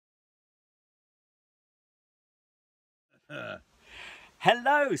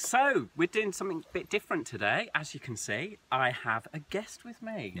Hello, so we're doing something a bit different today. As you can see, I have a guest with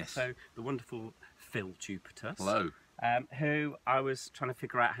me. Yes. So the wonderful Phill Jupitus. Hello. Who I was trying to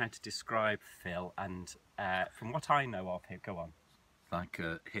figure out how to describe Phill, and from what I know of him, go on. Like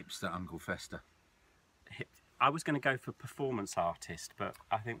a hipster Uncle Fester. I was going to go for performance artist, but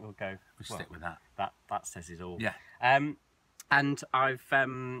I think we'll go. We'll stick with that. That says it all. Yeah. And I've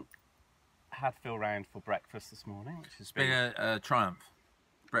had Phill round for breakfast this morning, which has been a triumph.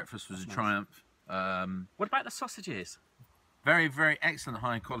 Breakfast was a triumph. What about the sausages? Very, very excellent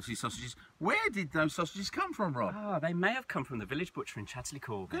high quality sausages. Where did those sausages come from, Rob? Oh, they may have come from the village butcher in Chatley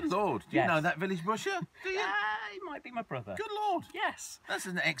Corbett. Good Lord. Do you know that village butcher? Do you? He might be my brother. Good Lord. Yes. That's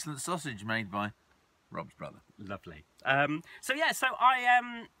an excellent sausage made by Rob's brother. Lovely. So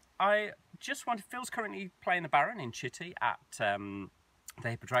I just wanted. Phil's currently playing the Baron in Chitty at the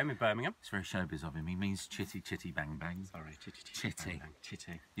Hippodrome in Birmingham. It's very showbiz of him. He means chitty, chitty, bang, bang. Sorry, chitty, Chitty. bang, bang,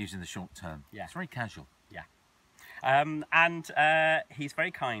 chitty. Using the short term. Yeah. It's very casual. Yeah. He's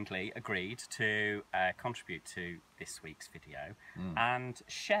very kindly agreed to contribute to this week's video and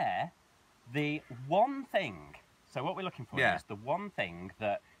share the one thing. So what we're looking for is the one thing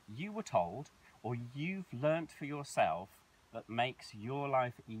that you were told or you've learnt for yourself that makes your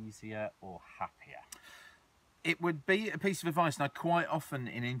life easier or happier. It would be a piece of advice, and I quite often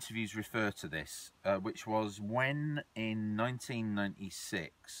in interviews refer to this, which was when in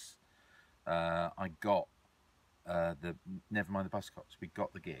 1996 I got the Never Mind The Buzzcocks. We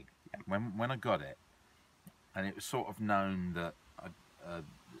got the gig. When I got it, and it was sort of known that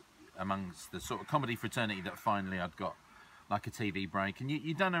amongst the sort of comedy fraternity that finally I'd got like a TV break, and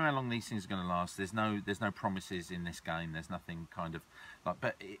you don't know how long these things are going to last. There's no promises in this game. There's nothing kind of like,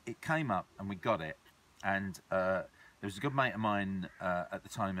 but it came up and we got it. And there was a good mate of mine at the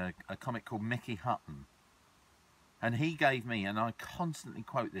time, a comic called Mickey Hutton, and he gave me, and I constantly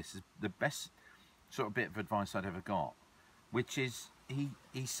quote this as the best sort of bit of advice I'd ever got, which is he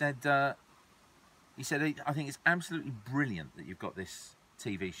said I think it's absolutely brilliant that you've got this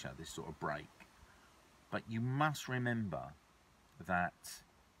TV show, this sort of break, but you must remember that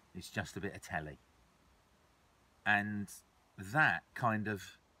it's just a bit of telly. And that kind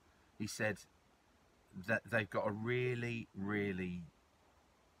of, he said, that they've got a really, really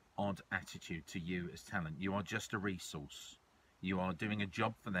odd attitude to you as talent. You are just a resource. You are doing a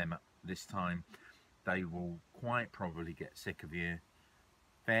job for them at this time. They will quite probably get sick of you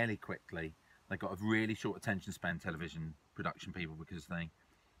fairly quickly. They've got a really short attention span, television production people, because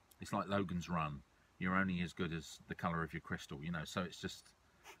it's like Logan's Run. You're only as good as the colour of your crystal, you know, so it's just...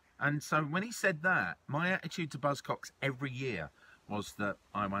 And so when he said that, my attitude to Buzzcocks every year was that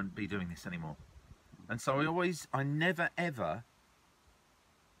I won't be doing this anymore. And so I never ever,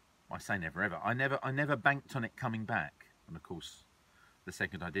 I say never ever, I never banked on it coming back. And of course, the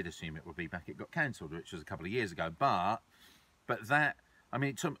second I did assume it would be back, it got cancelled, which was a couple of years ago. But that, I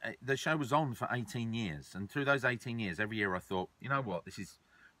mean, the show was on for 18 years. And through those 18 years, every year I thought, you know what, this is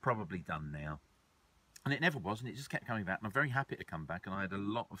probably done now. And it never was, and it just kept coming back. And I'm very happy to come back, and I had a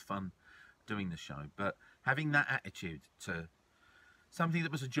lot of fun doing the show. But having that attitude to something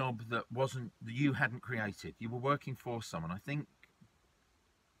that was a job that you hadn't created, you were working for someone. I think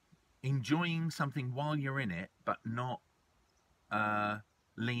enjoying something while you're in it, but not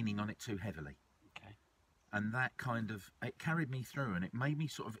leaning on it too heavily. Okay. And that kind of, it carried me through, and it made me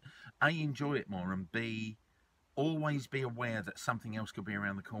sort of A, enjoy it more, and B, always be aware that something else could be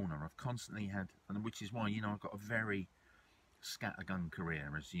around the corner. I've constantly had, and which is why, you know, I've got a very scattergun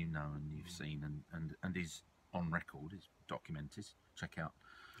career, as you know, and you've seen, and is on record, is documented. Check out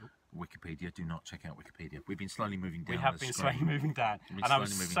Wikipedia. Do not check out Wikipedia. We've been slowly moving down. We have been slowly moving down, and I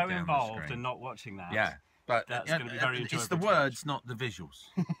was so involved in not watching that. Yeah, but that's going to be very enjoyable. It's the words, not the visuals.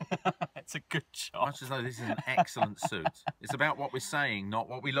 It's a good job. Much as though this is an excellent suit. It's about what we're saying, not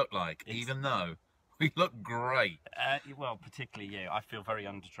what we look like, even though we look great. Well, particularly you. I feel very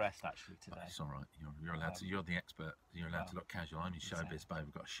underdressed actually today. It's all right. You're allowed to. You're the expert. You're allowed to look casual. I'm in showbiz, babe.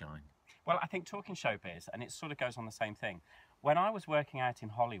 We've got to shine. Well, I think talking showbiz, and it sort of goes on the same thing. When I was working out in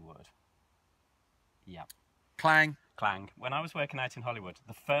Hollywood, Clang. When I was working out in Hollywood,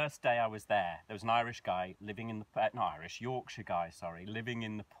 the first day I was there was an Irish guy living in the Yorkshire guy, sorry, living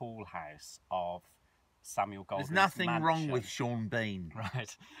in the pool house of Samuel Goldwyn's There's nothing mansion. wrong with Sean Bean.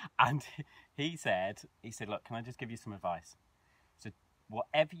 Right. And he said, look, can I just give you some advice? So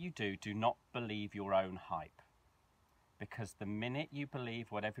whatever you do, do not believe your own hype. Because the minute you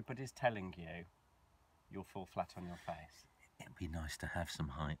believe what everybody's telling you, you'll fall flat on your face. It'd be nice to have some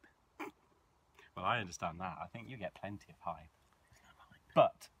hype. Well, I understand that. I think you get plenty of hype.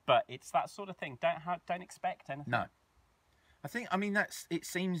 But it's that sort of thing. Don't expect anything. No. I mean, it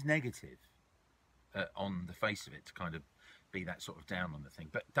seems negative on the face of it to kind of be that sort of down on the thing,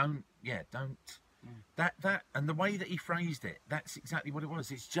 but don't. That and the way that he phrased it, that's exactly what it was.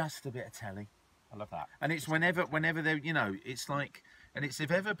 It's just a bit of telly. I love that. And it's whenever they, you know, it's like, and it's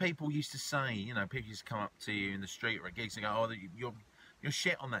if ever people used to say, you know, people used to come up to you in the street or at gigs and go, oh, you're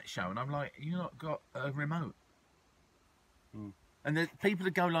shit on that show, and I'm like, you not got a remote. And the people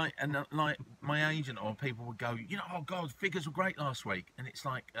would go like, and like my agent or people would go, you know, oh God, figures were great last week, and it's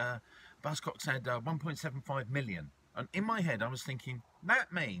like Buzzcocks had 1.75 million, and in my head I was thinking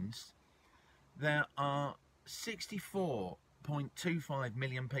that means there are 64.25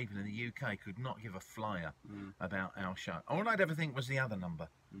 million people in the UK could not give a flyer about our show. All I'd ever think was the other number.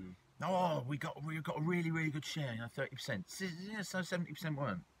 Oh, we got a really, really good share, you know, 30%. Yeah, so 70%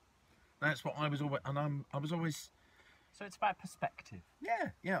 weren't. That's what I was always, and I was always. So it's about perspective. Yeah.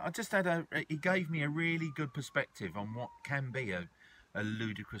 I just had he gave me a really good perspective on what can be a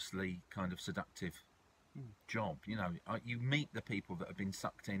ludicrously kind of seductive job. You know, you meet the people that have been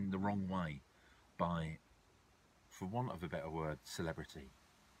sucked in the wrong way by, for want of a better word, celebrity,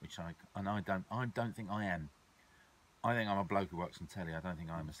 which I don't think I am. I think I'm a bloke who works on telly. I don't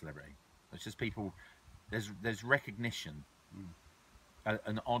think I'm a celebrity. It's just people. There's recognition,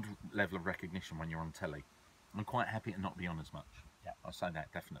 an odd level of recognition when you're on telly. I'm quite happy to not be on as much. Yeah, I'll say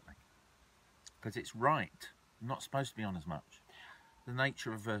that definitely, because it's right. I'm not supposed to be on as much. The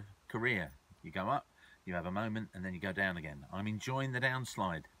nature of a career: you go up, you have a moment, and then you go down again. I'm enjoying the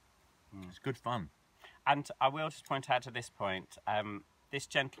downslide. It's good fun. And I will just point out at this point, this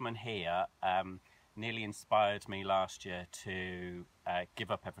gentleman here nearly inspired me last year to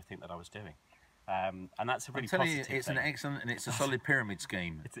give up everything that I was doing. And that's a really positive thing. It's an excellent and it's a solid pyramid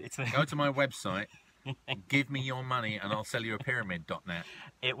scheme. Go to my website, give me your money and I'll sell you a pyramid.net.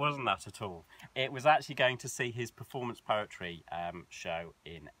 It wasn't that at all. It was actually going to see his performance poetry show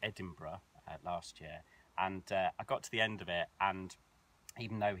in Edinburgh last year. And I got to the end of it, and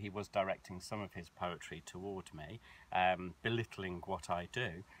even though he was directing some of his poetry toward me, belittling what I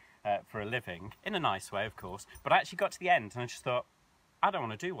do for a living, in a nice way, of course, but I actually got to the end and I just thought, I don't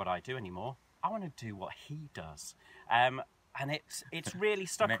want to do what I do anymore. I want to do what he does. And it's really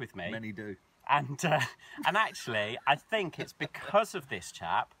stuck with me. Many do. And actually, I think it's because of this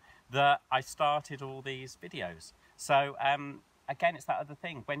chap that I started all these videos. So, again, it's that other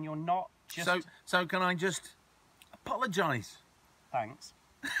thing. When you're not just... So can I just apologise? Thanks.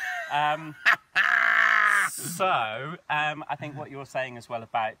 I think what you're saying as well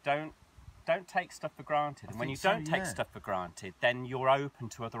about don't take stuff for granted. And when you don't take stuff for granted, then you're open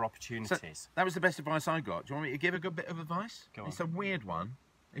to other opportunities. So that was the best advice I got. Do you want me to give a good bit of advice? Go on. It's a weird one.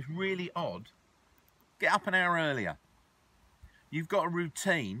 It's really odd. Get up an hour earlier. You've got a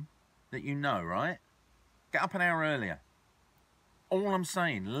routine that you know, right? Get up an hour earlier. All I'm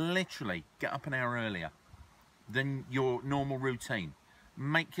saying, literally, get up an hour earlier than your normal routine.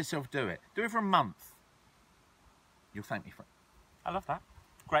 Make yourself do it. Do it for a month. You'll thank me for it. I love that.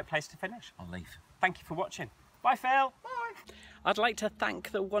 Great place to finish. I'll leave. Thank you for watching. Bye, Phil. Bye. I'd like to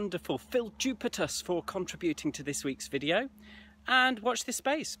thank the wonderful Phill Jupitus for contributing to this week's video. And watch this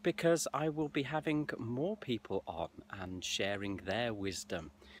space, because I will be having more people on and sharing their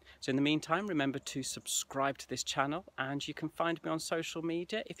wisdom. So in the meantime, remember to subscribe to this channel, and you can find me on social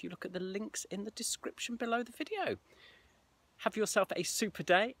media if you look at the links in the description below the video. Have yourself a super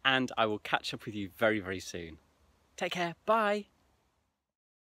day, and I will catch up with you very, very soon. Take care. Bye.